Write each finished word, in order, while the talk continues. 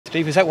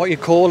Steve, is that what you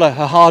call a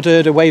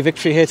hard-earned away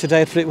victory here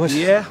today at Fleetwood?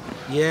 Yeah,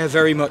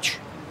 very much.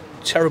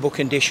 Terrible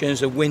conditions.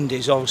 The wind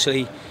is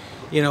obviously,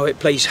 it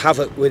plays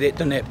havoc with it,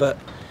 doesn't it? But,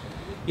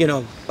 the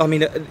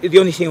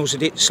only thing I was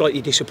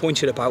slightly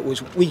disappointed about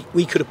was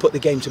we could have put the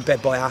game to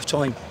bed by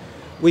half-time.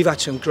 We've had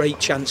some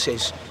great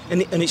chances.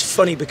 And it's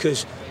funny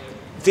because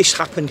this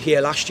happened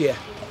here last year.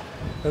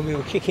 When we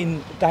were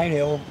kicking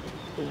downhill,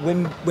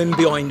 wind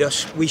behind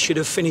us, we should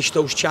have finished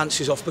those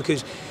chances off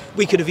because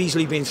we could have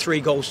easily been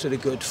 3 goals to the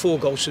good, 4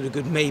 goals to the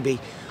good maybe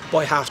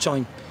by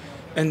half-time.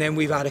 And then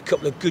we've had a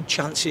couple of good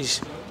chances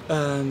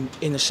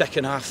in the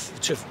second half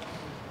to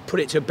put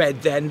it to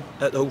bed then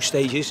at those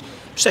stages.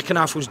 Second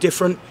half was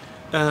different.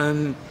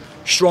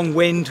 Strong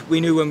wind.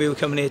 We knew when we were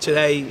coming here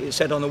today, it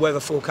said on the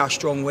weather forecast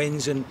strong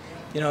winds, and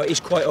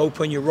it's quite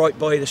open. You're right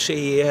by the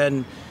sea here,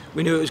 and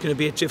we knew it was going to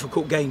be a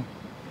difficult game.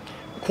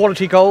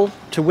 Quality goal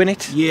to win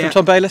it from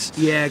Tom Bayliss?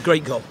 Yeah,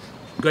 great goal.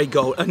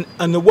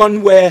 And the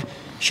one where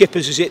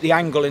Shippers has hit the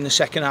angle in the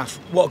second half,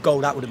 what a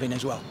goal that would have been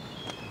as well.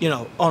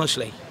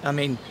 Honestly, I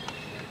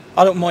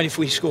don't mind if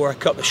we score a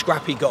couple of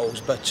scrappy goals,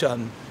 but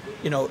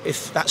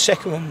if that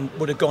second one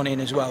would have gone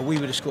in as well, we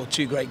would have scored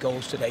 2 great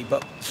goals today.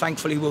 But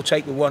thankfully, we'll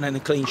take the one and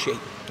the clean sheet.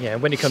 Yeah,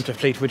 when you come to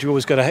Fleetwood, you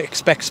always got to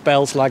expect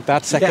spells like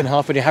that second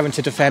half when you're having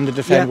to defend and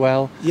defend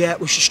well. Yeah, it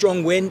was a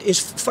strong wind. It's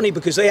funny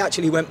because they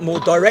actually went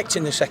more direct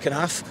in the second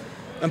half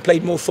and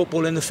played more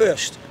football in the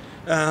first.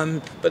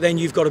 But then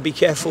you've got to be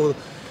careful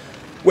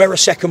where a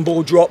second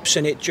ball drops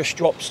and it just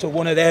drops to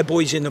one of their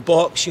boys in the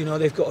box.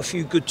 They've got a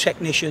few good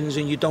technicians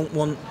and you don't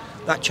want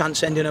that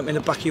chance ending up in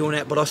the back of your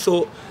net. But I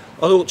thought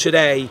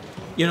today,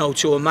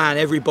 to a man,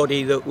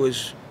 everybody that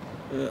was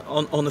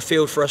on the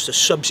field for us, the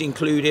subs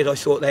included, I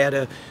thought they had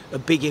a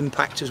big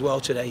impact as well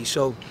today.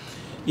 So,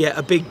 yeah,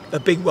 a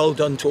big well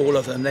done to all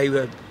of them. They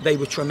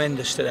were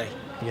tremendous today.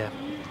 Yeah.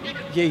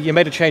 You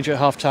made a change at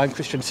half-time.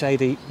 Christian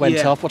Sadie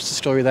went off. What's the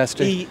story there,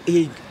 Steve?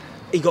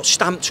 He got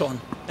stamped on,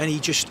 and he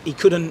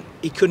couldn't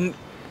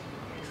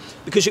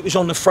because it was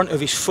on the front of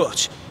his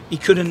foot. He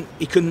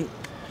couldn't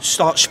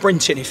start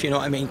sprinting, if you know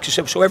what I mean.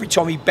 So every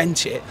time he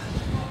bent it,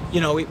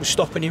 it was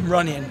stopping him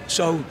running.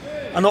 So,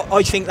 and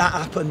I think that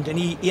happened, and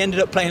he ended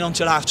up playing on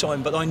till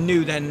half-time. But I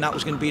knew then that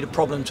was going to be the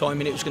problem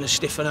time, and it was going to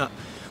stiffen up.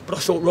 But I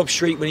thought Rob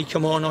Street, when he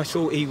come on, I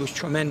thought he was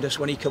tremendous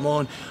when he come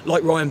on,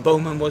 like Ryan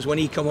Bowman was when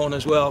he come on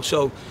as well.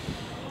 So,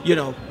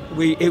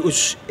 it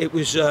was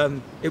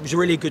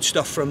really good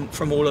stuff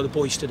from all of the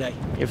boys today.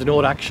 It was an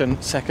all-action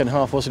second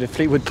half, wasn't it?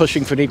 Fleetwood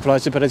pushing for an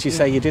equaliser, but as you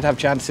say, you did have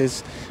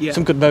chances,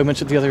 some good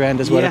moments at the other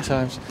end as well at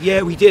times.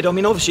 Yeah, we did.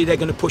 Obviously they're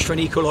going to push for an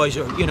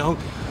equaliser.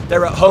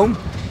 They're at home.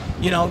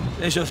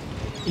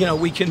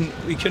 We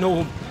can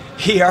all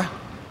hear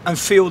and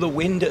feel the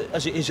wind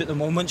as it is at the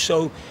moment.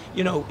 So,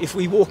 if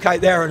we walk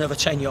out there another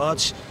 10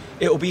 yards,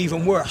 it'll be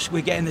even worse.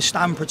 We're getting the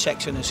stand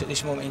protecting us at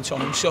this moment in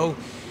time. So,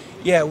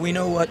 yeah, we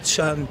know what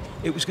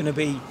it was going to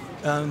be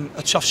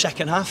a tough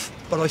second half,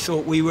 but I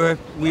thought we were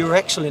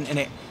excellent in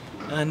it,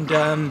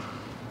 and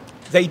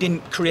they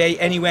didn't create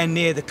anywhere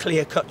near the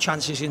clear-cut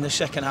chances in the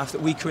second half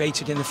that we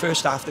created in the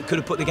first half that could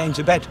have put the game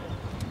to bed.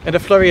 And a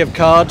flurry of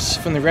cards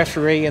from the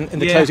referee in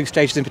the closing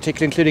stages in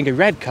particular, including a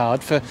red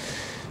card for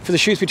the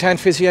Shrewsbury Town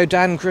physio,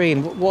 Dan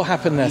Green. What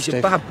happened there, Steve?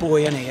 He's a bad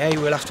boy, isn't he?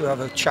 We'll have to have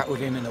a chat with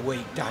him in the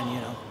week,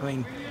 Dan,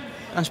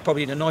 Dan's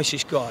probably the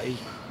nicest guy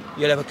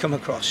you'll ever come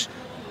across.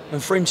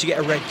 And for him to get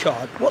a red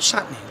card, what's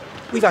happening?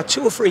 We've had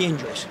 2 or 3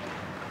 injuries,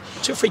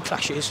 2 or 3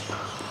 clashes,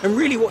 and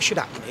really what should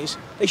happen is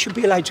they should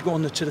be allowed to go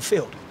on to the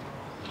field.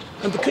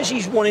 And because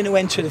he's wanting to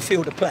enter the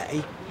field of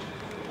play,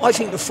 I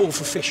think the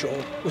 4th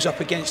official was up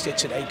against it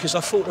today, because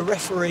I thought the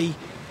referee,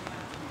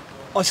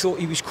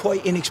 he was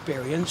quite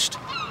inexperienced,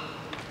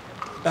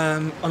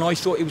 and I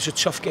thought it was a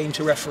tough game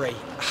to referee.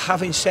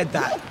 Having said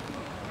that,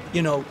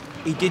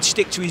 he did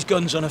stick to his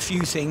guns on a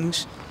few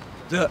things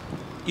that,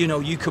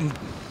 you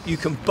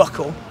can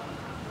buckle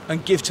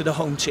and give to the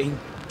home team.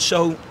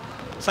 So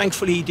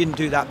thankfully he didn't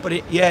do that. But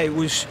it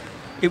was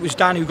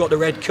Dan who got the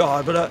red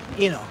card. But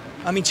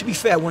to be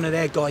fair, one of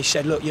their guys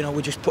said, look,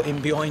 we'll just put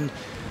him behind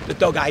the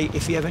dugout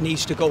if he ever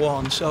needs to go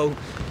on. So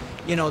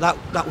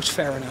that was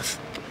fair enough.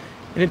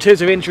 And in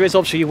terms of injuries,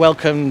 obviously you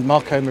welcomed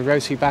Marco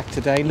Morosi back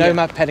today. No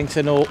Matt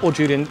Pennington or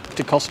Julian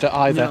DaCosta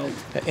either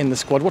in the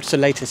squad. What's the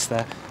latest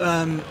there?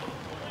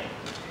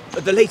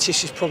 The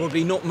latest is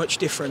probably not much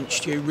different,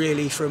 Stu,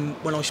 really, from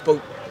when I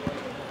spoke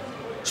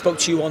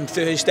to you on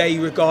Thursday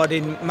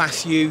regarding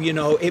Matthew.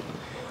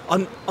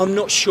 I'm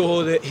not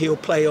sure that he'll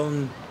play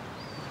on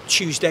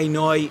Tuesday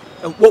night.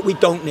 What we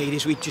don't need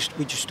is we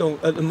just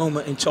don't, at the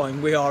moment in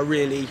time, we are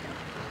really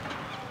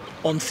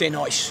on thin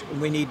ice, and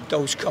we need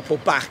those couple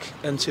back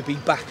and to be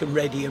back and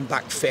ready and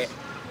back fit.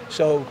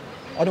 So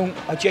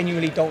I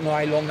genuinely don't know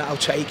how long that'll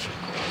take.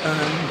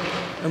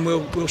 And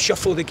we'll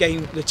shuffle the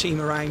team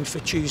around for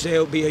Tuesday.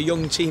 It'll be a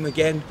young team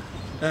again,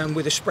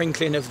 with a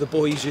sprinkling of the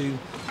boys who,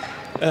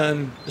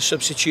 the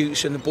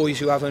substitutes and the boys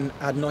who haven't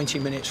had 90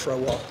 minutes for a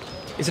while.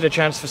 Is it a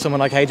chance for someone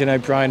like Aidan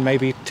O'Brien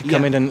maybe to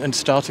come in and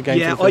start a game?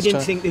 Yeah, for the first I didn't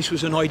time? think this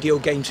was an ideal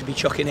game to be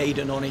chucking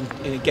Aidan on in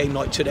a game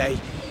like today.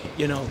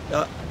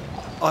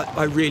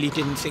 I really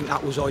didn't think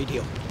that was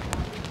ideal.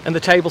 And the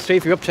table,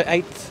 Steve, you're up to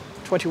 8th,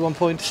 21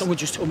 points. Someone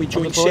just told me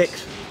joint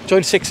 6th.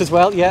 Joint 6 as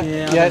well,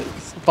 yeah.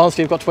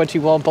 Barnsley have got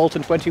 21,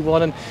 Bolton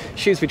 21, and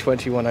Shrewsbury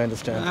 21, I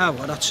understand.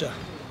 Well,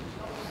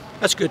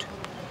 that's good.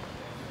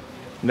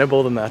 No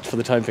more than that for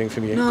the time being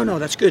from you. No,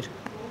 that's good.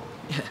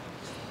 Yeah.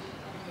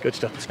 Good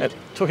stuff.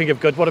 Talking of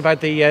good, what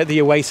about the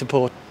away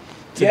support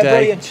today? Yeah,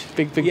 brilliant.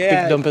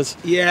 Big numbers.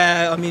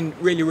 Yeah, I mean,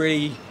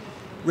 really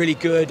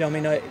good. I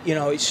mean,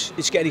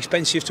 it's getting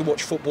expensive to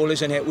watch football,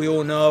 isn't it? We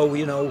all know,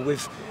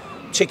 with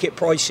ticket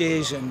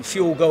prices and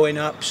fuel going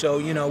up. So,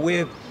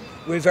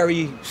 we're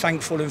very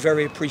thankful and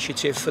very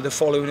appreciative for the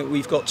following that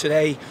we've got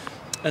today,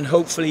 and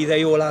hopefully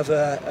they all have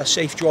a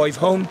safe drive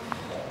home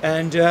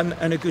and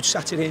a good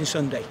Saturday and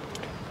Sunday.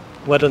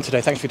 Well done today.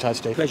 Thanks for your time,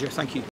 Steve. Pleasure. Thank you.